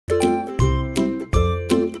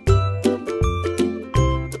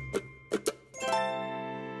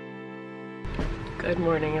Good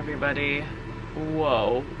morning, everybody.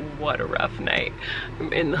 Whoa, what a rough night.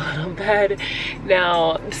 I'm in the little bed.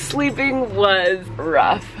 Now, sleeping was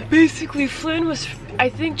rough. Basically, Flynn was, I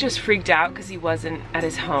think, just freaked out because he wasn't at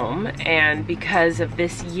his home, and because of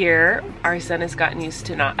this year, our son has gotten used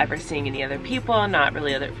to not ever seeing any other people, not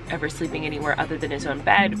really ever sleeping anywhere other than his own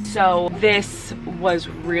bed. So this was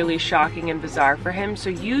really shocking and bizarre for him. So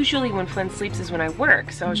usually when Flynn sleeps is when I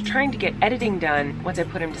work. So I was trying to get editing done once I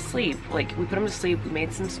put him to sleep. Like, we put him to sleep, we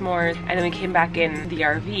made some s'mores, and then we came back in the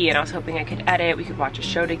RV, and I was hoping I could edit, we could watch a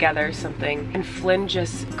show together, something. And Flynn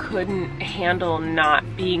just couldn't handle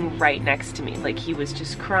not being right next to me. Like, he was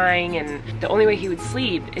just crying, and the only way he would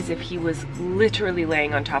sleep is if he was literally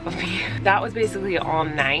laying on top of me. That was basically all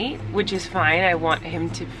night, which is fine. I want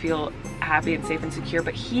him to feel happy and safe and secure,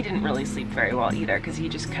 but he didn't really sleep very well either because he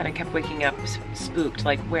just kind of kept waking up spooked,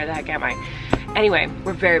 like, where the heck am I? Anyway,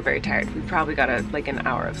 we're very, very tired. We probably got like an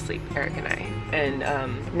hour of sleep, Eric and I. And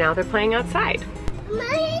now they're playing outside.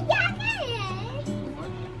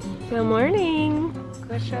 Good morning.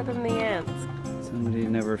 Go show them the ants. Somebody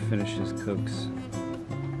never finishes cooks.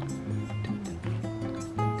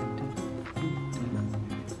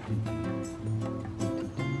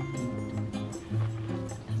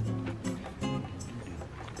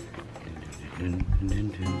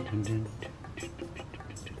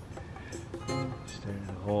 Started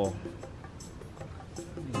a hole.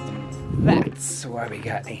 That's why we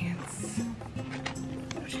got ants.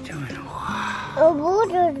 What you doing? A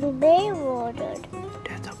watered, big watered.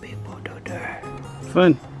 That's a big water.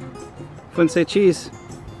 Fun. Fun, say cheese.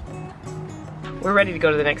 We're ready to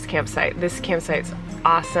go to the next campsite. This campsite's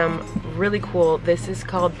awesome, really cool. This is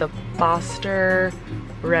called the Foster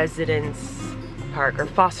Residence Park, or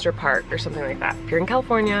Foster Park, or something like that. If you're in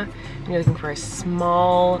California and you're looking for a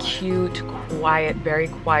small, cute, quiet, very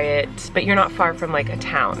quiet, but you're not far from like a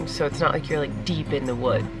town, so it's not like you're like deep in the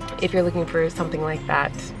wood. If you're looking for something like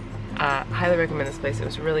that, highly recommend this place. It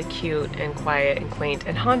was really cute and quiet and quaint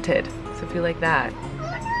and haunted. So if you like that.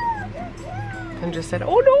 And just said,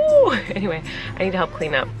 oh no! Anyway, I need to help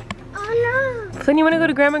clean up. Oh no! Flynn, you wanna go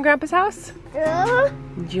to Grandma and Grandpa's house? Yeah.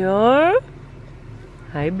 Yeah?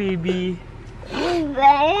 Hi, baby.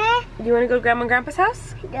 Yeah. You wanna go to Grandma and Grandpa's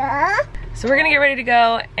house? Yeah. So we're gonna get ready to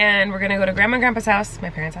go, and we're gonna go to Grandma and Grandpa's house, my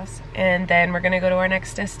parents' house, and then we're gonna go to our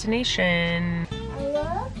next destination.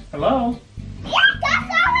 Hello? Hello?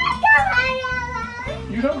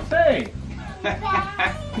 You don't say.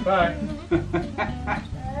 Bye.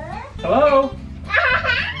 Hello?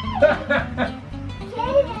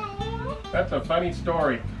 That's a funny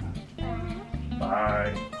story.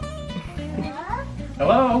 Bye.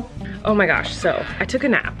 Hello? Oh my gosh, so I took a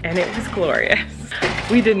nap and it was glorious.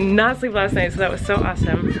 We did not sleep last night, so that was so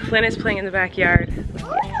awesome. Flynn is playing in the backyard.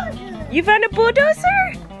 You found a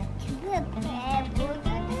bulldozer?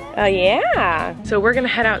 Oh yeah. So we're gonna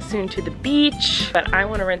head out soon to the beach, but I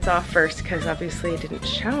wanna rinse off first because obviously I didn't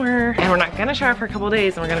shower. And we're not gonna shower for a couple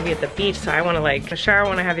days, and we're gonna be at the beach, so I wanna like shower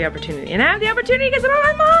when I have the opportunity. And I have the opportunity because I'm at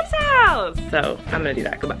my mom's house. So I'm gonna do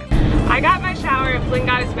that, goodbye. I got my shower and Flynn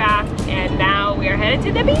got his bath, and now we are headed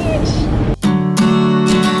to the beach.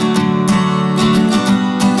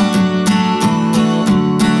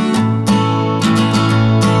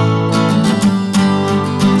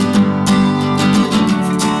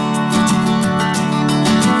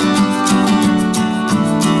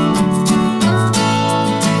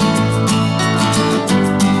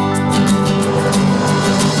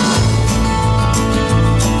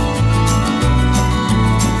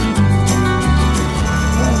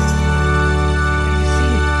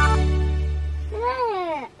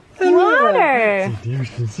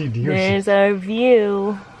 There's our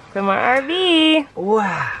view from our RV.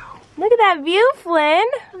 Wow. Look at that view, Flynn.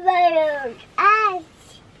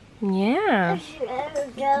 Yeah.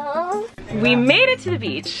 We made it to the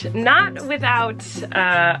beach, not without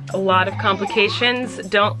a lot of complications.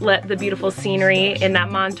 Don't let the beautiful scenery in that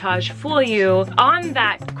montage fool you. On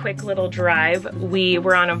that quick little drive, we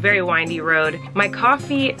were on a very windy road. My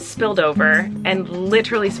coffee spilled over and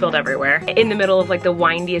literally spilled everywhere in the middle of like the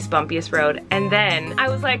windiest, bumpiest road. And then I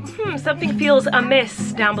was like, something feels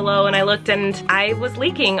amiss down below, and I looked and I was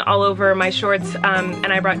leaking all over my shorts, and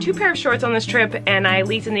I brought 2 pairs of shorts on this trip, and I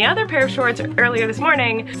leaked in the other pair of shorts earlier this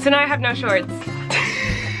morning, so now I have no shorts.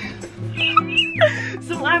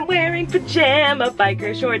 So I'm wearing pajama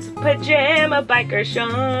biker shorts, pajama biker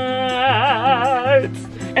shorts.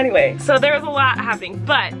 Anyway, so there was a lot happening,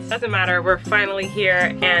 but doesn't matter, we're finally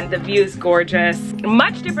here and the view's gorgeous.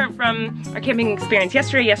 Much different from our camping experience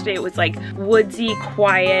yesterday. Yesterday it was like woodsy,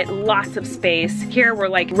 quiet, lots of space. Here we're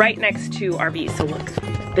like right next to RVs, so look.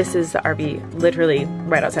 This is the RV literally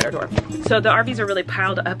right outside our door. So the RVs are really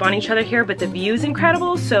piled up on each other here, but the view is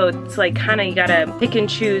incredible. So it's like kinda you gotta pick and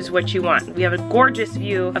choose what you want. We have a gorgeous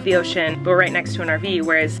view of the ocean, but we're right next to an RV,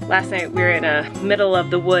 whereas last night we were in the middle of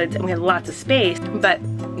the woods and we had lots of space, but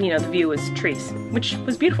you know, the view was trees, which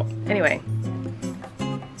was beautiful. Anyway,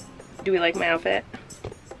 do we like my outfit?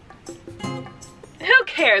 Who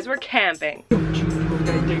cares? We're camping. Don't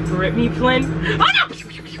you grip me, Flynn? Oh no!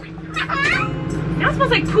 Now it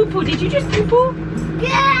smells like poo-poo. Did you just poo-poo?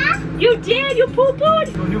 Yeah. You did? You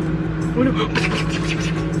poo-pooed? Oh no. Oh no.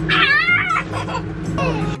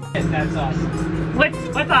 That's awesome.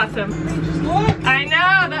 What's awesome? Just look. I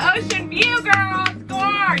know, the ocean view, girl. It's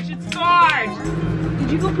gorge. It's gorge.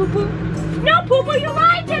 Did you go poo-poo? No, poo-poo, you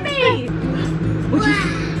lied to me.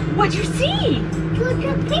 What'd you see? To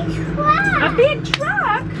the big truck. A big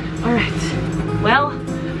truck? All right. Well,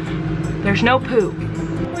 there's no poo.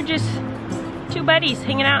 We're just two buddies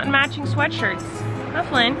hanging out in matching sweatshirts. Huh,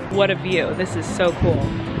 Flynn? What a view. This is so cool.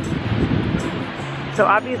 So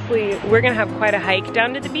obviously, we're gonna have quite a hike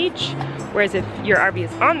down to the beach, whereas if your RV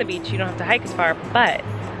is on the beach, you don't have to hike as far, but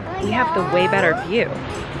we have the way better view.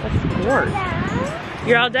 That's gorgeous.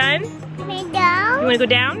 You're all done? You wanna go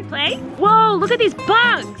down and play? Whoa, look at these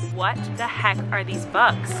bugs! What the heck are these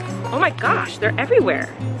bugs? Oh my gosh, they're everywhere.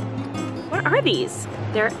 What are these?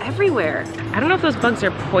 They're everywhere. I don't know if those bugs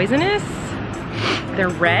are poisonous. They're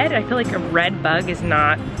red. I feel like a red bug is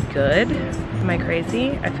not good. Am I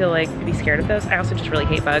crazy? I feel like I'd be scared of those. I also just really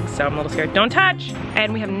hate bugs, so I'm a little scared. Don't touch!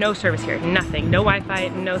 And we have no service here, nothing. No Wi-Fi,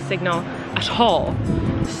 no signal at all.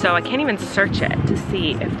 So I can't even search it to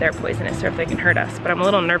see if they're poisonous or if they can hurt us. But I'm a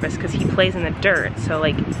little nervous because he plays in the dirt. So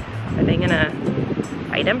like, are they gonna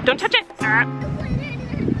bite him? Don't touch it!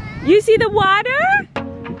 You see the water?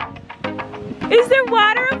 Is there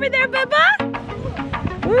water over there, Bubba?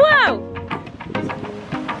 Whoa!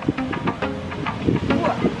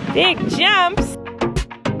 Big jumps.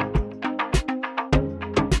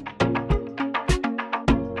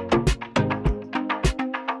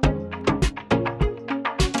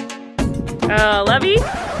 Lovey?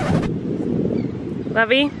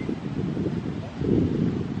 Lovey?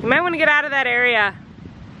 You might want to get out of that area.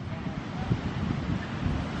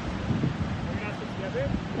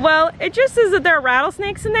 Well, it just says that there are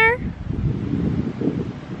rattlesnakes in there.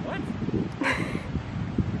 What?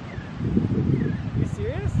 You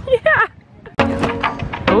serious? Yeah.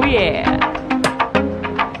 Oh yeah.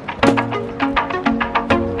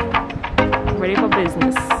 Ready for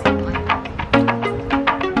business.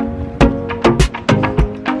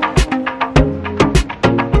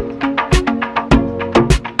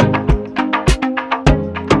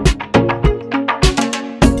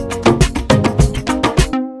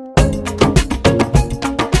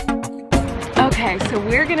 Okay, so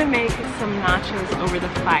we're gonna make some nachos over the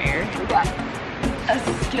fire. We got a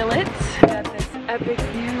skillet. We got this epic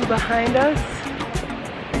view behind us.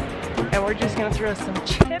 And we're just gonna throw some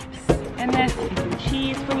chips in this and some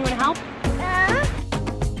cheese. Flynn, you wanna help?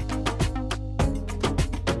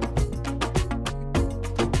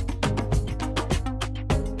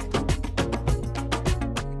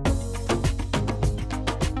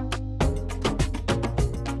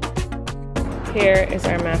 Here is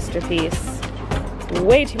our masterpiece.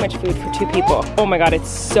 Way too much food for 2 people. Oh my god, it's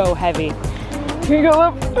so heavy. Here you go,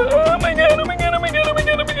 love. Oh my god, oh my god, oh my god, oh my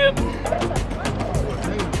god, oh my god.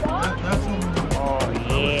 Oh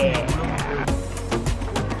yeah.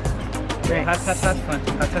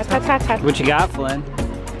 Flynn. What you got, Flynn?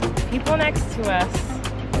 People next to us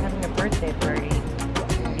are having a birthday party.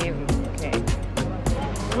 Gave them some cake.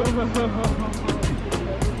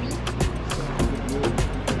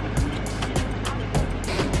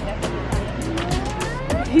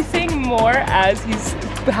 He's saying more as he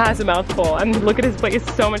has a mouthful. And look at his plate,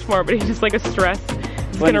 it's so much more, but he's just like a stress.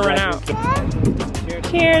 He's gonna run out.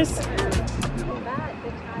 Cheers.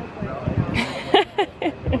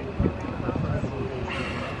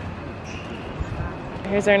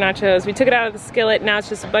 Here's our nachos. We took it out of the skillet, now it's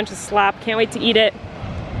just a bunch of slop. Can't wait to eat it.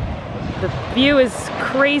 The view is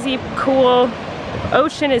crazy cool.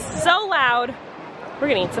 Ocean is so loud. We're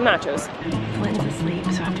gonna eat some nachos. Flynn's asleep,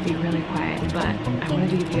 so I have to be really quiet, but I wanted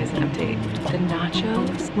to give you guys an update. The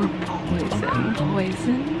nachos were poison.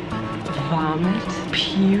 Poison, vomit,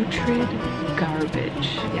 putrid garbage.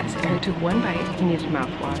 Yes, Eric took one bite. He needed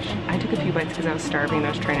mouthwash. I took a few bites because I was starving. I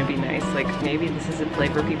was trying to be nice. Like, maybe this is a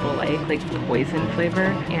flavor people like poison flavor.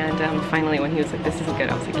 And finally, when he was like, this isn't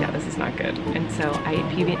good, I was like, yeah, this is not good. And so I ate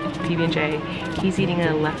PB&J. He's eating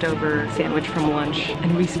a leftover sandwich from lunch.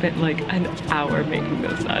 And we spent like an hour making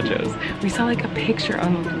those nachos. We saw like a picture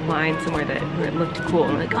online somewhere where it looked cool.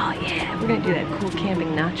 And we're like, oh yeah, we're gonna do that cool camping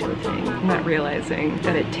nacho thing. Not realizing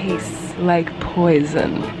that it tastes like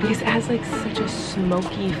poison. Because it has like such a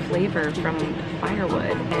smoky flavor from the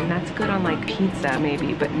firewood. And that's good on like pizza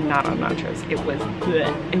maybe, but not on nachos. It was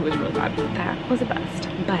bleh. It was really bad. That was the best.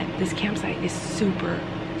 But this campsite is super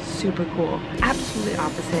cool. Absolutely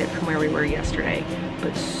opposite from where we were yesterday,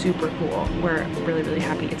 but super cool. We're really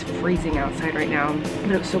happy. It's freezing outside right now,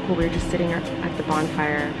 but it was so cool. We were just sitting at the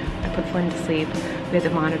bonfire. I put Flynn to sleep. We had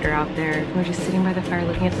the monitor out there. We were just sitting by the fire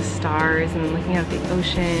looking at the stars and looking out at the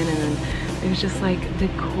ocean, and then it was just like the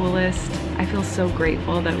coolest. I feel so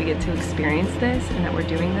grateful that we get to experience this and that we're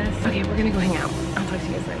doing this. Okay, we're gonna go hang out. I'll talk to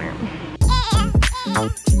you guys later.